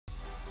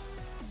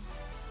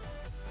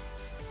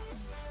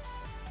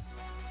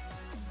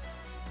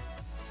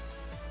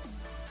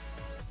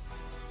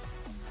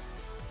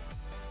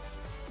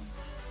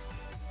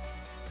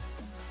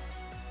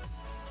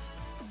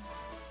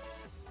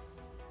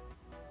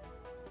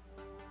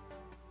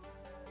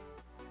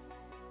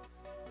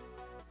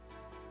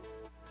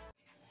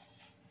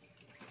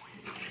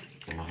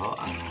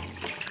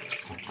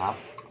masarap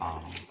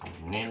ang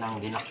karne ng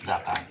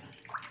dinakdakan.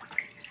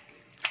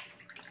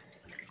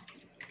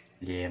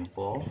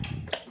 Liempo.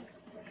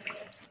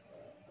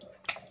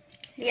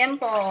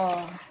 Liempo.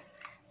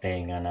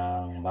 Tenga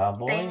ng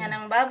baboy. Tenga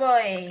ng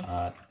baboy.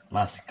 At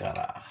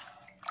maskara.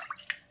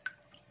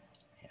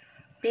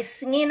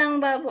 Pisngi ng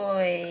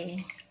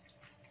baboy.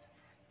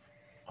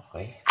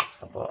 Okay,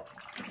 basta po.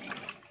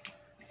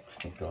 Tapos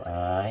nito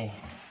ay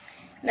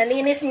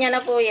Nalinis niya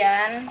na po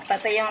yan.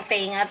 Pati yung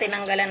tenga,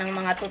 tinanggalan ng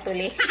mga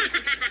tutuli.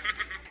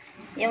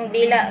 Yung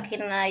dila,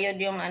 kinayod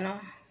yung ano.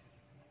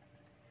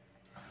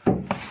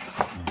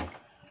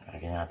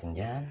 lagyan natin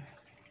dyan.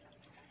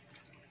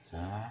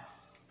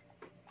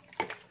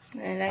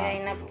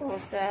 Nalagay na po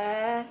sa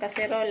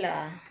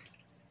kaserola.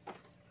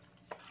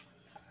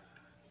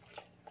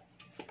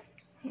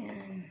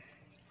 Yan.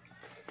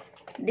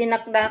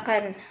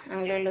 Dinakdakan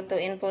ang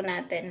lulutuin po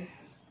natin.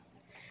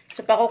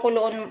 So,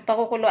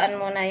 pakukuluan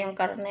muna yung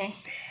karne.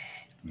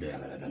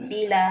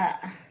 Dila.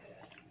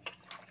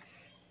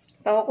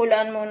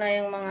 Pakukuluan muna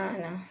yung mga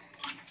ano.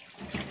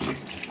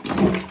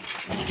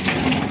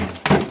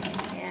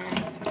 Yan.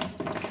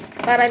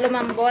 Para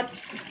lumambot.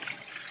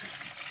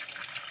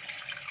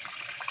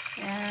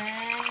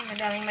 Yan.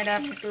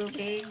 Madaming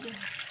tubig.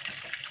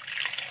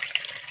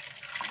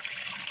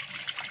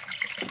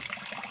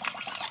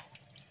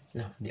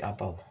 Di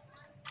apaw.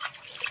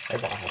 Ay,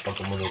 baka kapag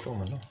kumuluto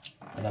mo, no?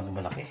 Alam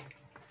mo malaki.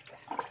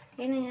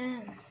 Yan na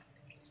yan.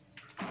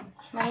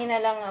 Mahina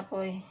lang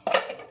apoy.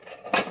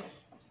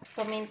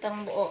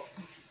 Pamintang buo.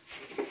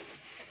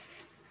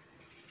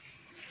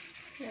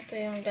 Ito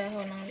yung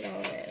dahon ng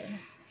laurel.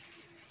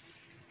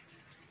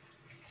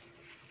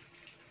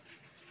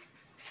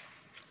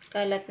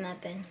 Kalat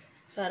natin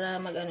para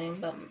mag-ano yung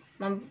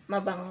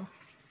mabango.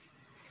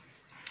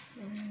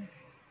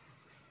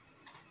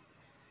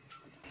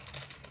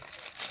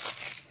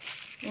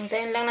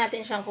 Hintayin lang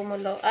natin siyang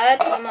kumulo at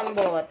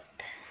lumambot.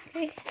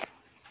 Okay.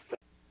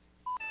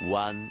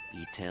 One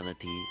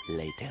eternity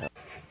later.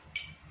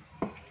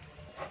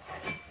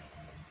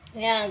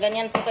 Yan,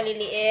 ganyan po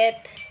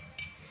kaliliit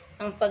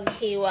ang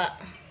paghiwa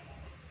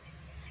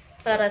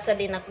para sa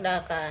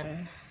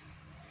dinakdakan.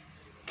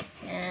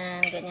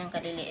 Yan, ganyan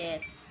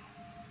kaliliit.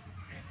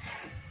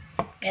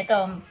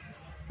 Ito,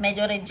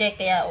 medyo reject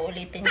kaya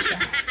uulitin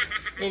siya.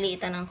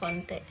 Liliitan ng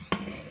konti.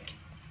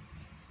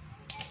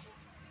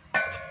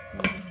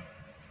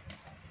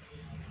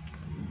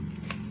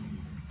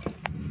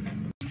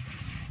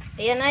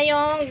 Ayan na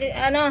yung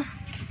ano,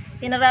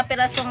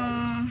 pinarapirasong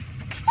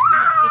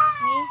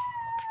pisngi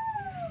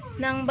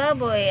ng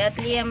baboy at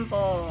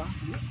liempo.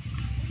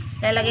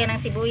 Lalagyan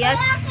ng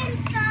sibuyas.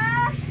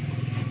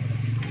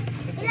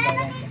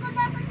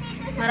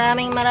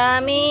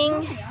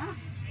 Maraming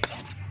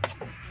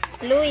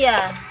luya.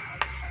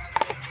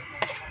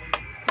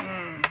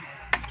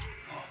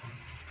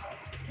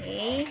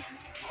 Okay.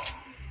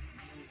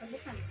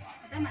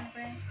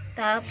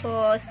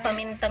 Tapos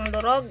pamintang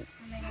durog.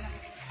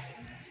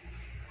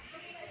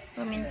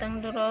 Pamintang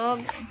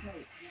durog.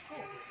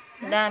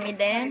 Dami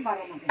din.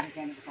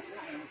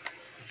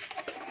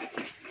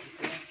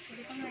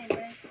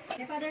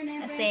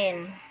 Asin.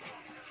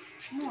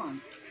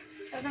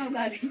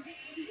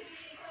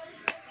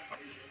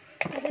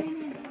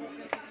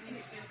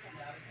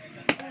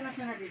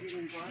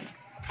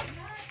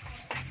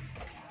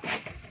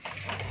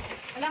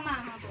 Wala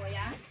mga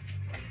boya?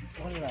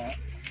 Wala.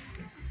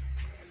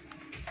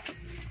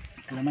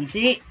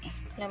 Kalamansi.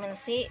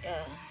 Kalamansi.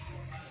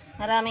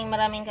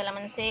 Maraming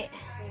kalamansi.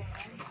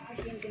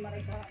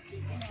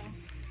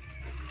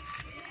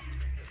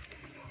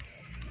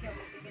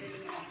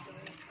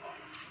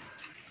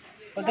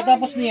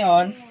 Pagkatapos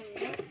niyon,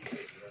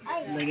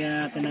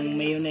 lagyan natin ng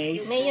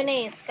mayonnaise.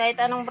 Mayonnaise. Kahit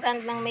anong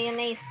brand ng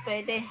mayonnaise,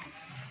 pwede.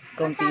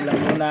 Konti lang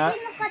muna.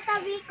 Sino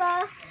katabi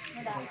ko?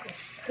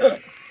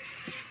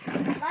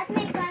 Ba't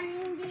may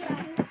kanin?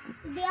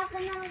 Hindi ako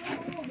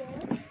nang-uubo.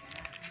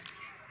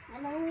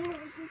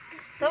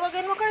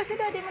 Tawagin mo kasi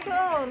daddy mo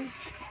doon.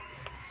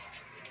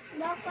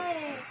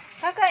 Bakit?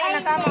 Kakain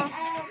na ka mo.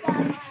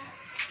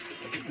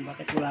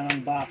 Bakit wala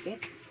ng bakit?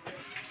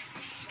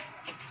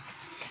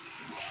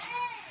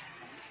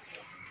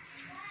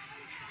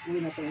 Uwi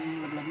na ito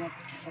yung naglagnat.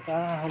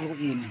 Saka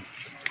haluin.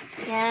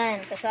 Yan.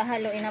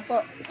 Kasahaluin na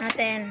po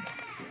natin.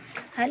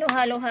 Halo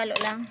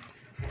lang.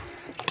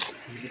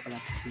 Sili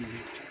pala. Sili.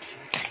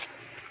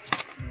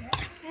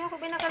 Kaya ako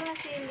binakal ng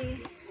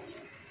sili.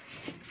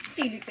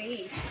 Chili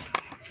paste.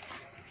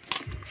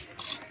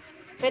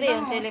 Pwede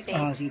yun, chili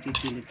paste.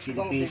 Chili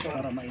paste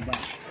para maiba.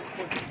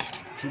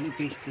 Chili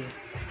paste.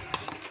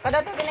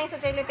 Padating din sa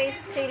chili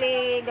paste,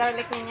 chili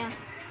garlic niya.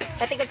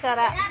 Pati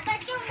kutsara.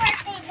 Dapat yung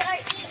birthday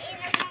girl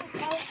iinat ng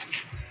coke.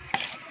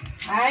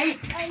 Ay,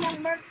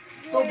 Ng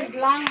birthday. tubig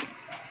lang.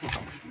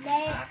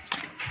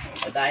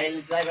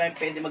 Dahil tayo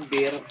pwede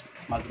mag-beer,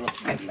 mag-root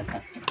beer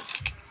lang.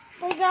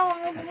 Pwede ako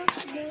mag-root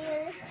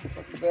beer.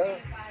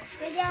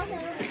 Pwede ako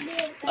mag-root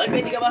beer. Ay,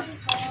 pwede ka ba?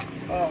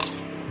 Oo.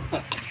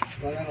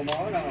 Wala ka ba?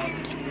 Wala ka.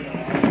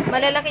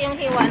 Malalaki yung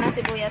hiwa ng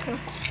sibuyas. No?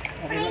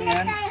 Okay lang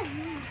yan. Tayo.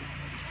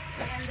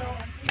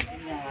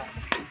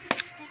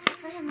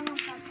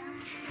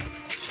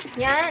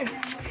 Yan.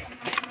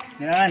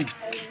 Yan.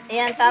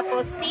 Ayan,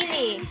 tapos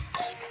sili.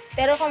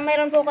 Pero kung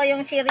meron po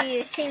kayong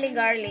chili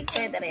garlic,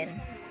 pwede rin.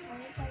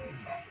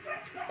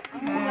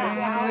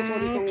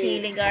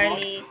 Chili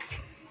garlic.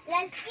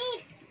 Let's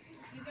eat.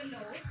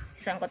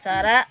 Isang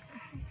kutsara.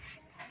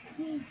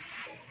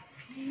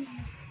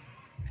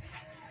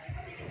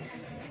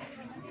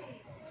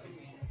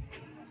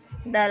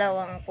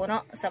 Dalawang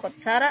puno sa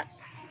kutsara.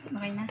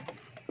 Okay na.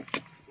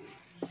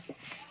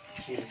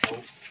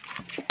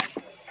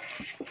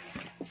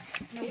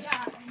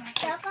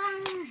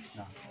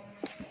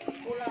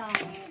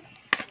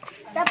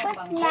 Tapos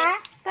na.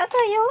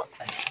 Tatayo.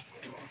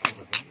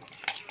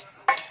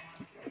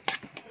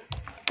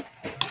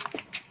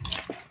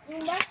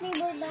 Yung last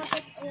neighbor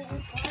dapat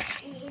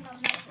iinom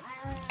ng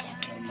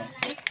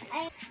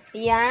ay.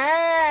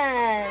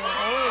 Yan.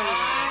 Ay,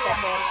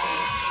 tapos.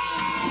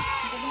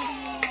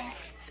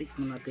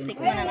 Tikman natin.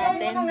 Tikman na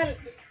natin.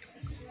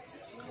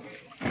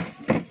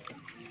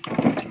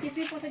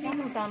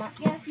 Tama.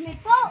 Yes, me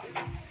po.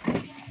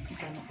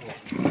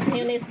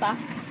 Mayonnaise pa.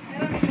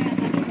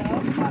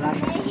 Maalat.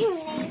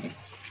 Mayonnaise.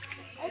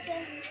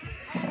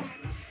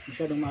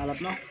 Masyadong maalat,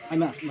 no? Ay,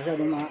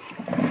 masyadong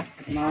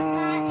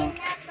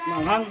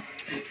maanghang.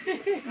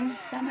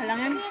 Tama lang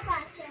yan.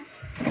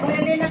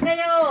 Pwede na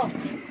kayo.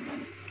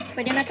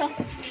 Pwede na to.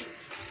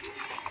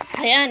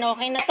 Ayan,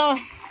 okay na to.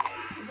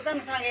 Bukan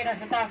sa ira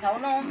sa tasaw,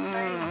 no?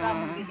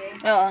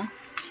 Oo.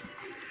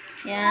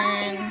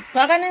 Yan.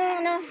 Baka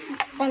ng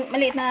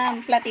maliit na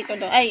platito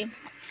do. Ay.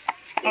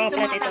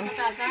 Platito.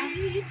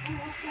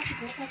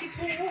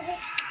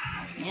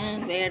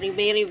 Yan. Very,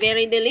 very,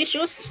 very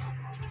delicious.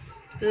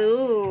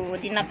 Ooh,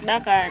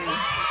 dinakdakan.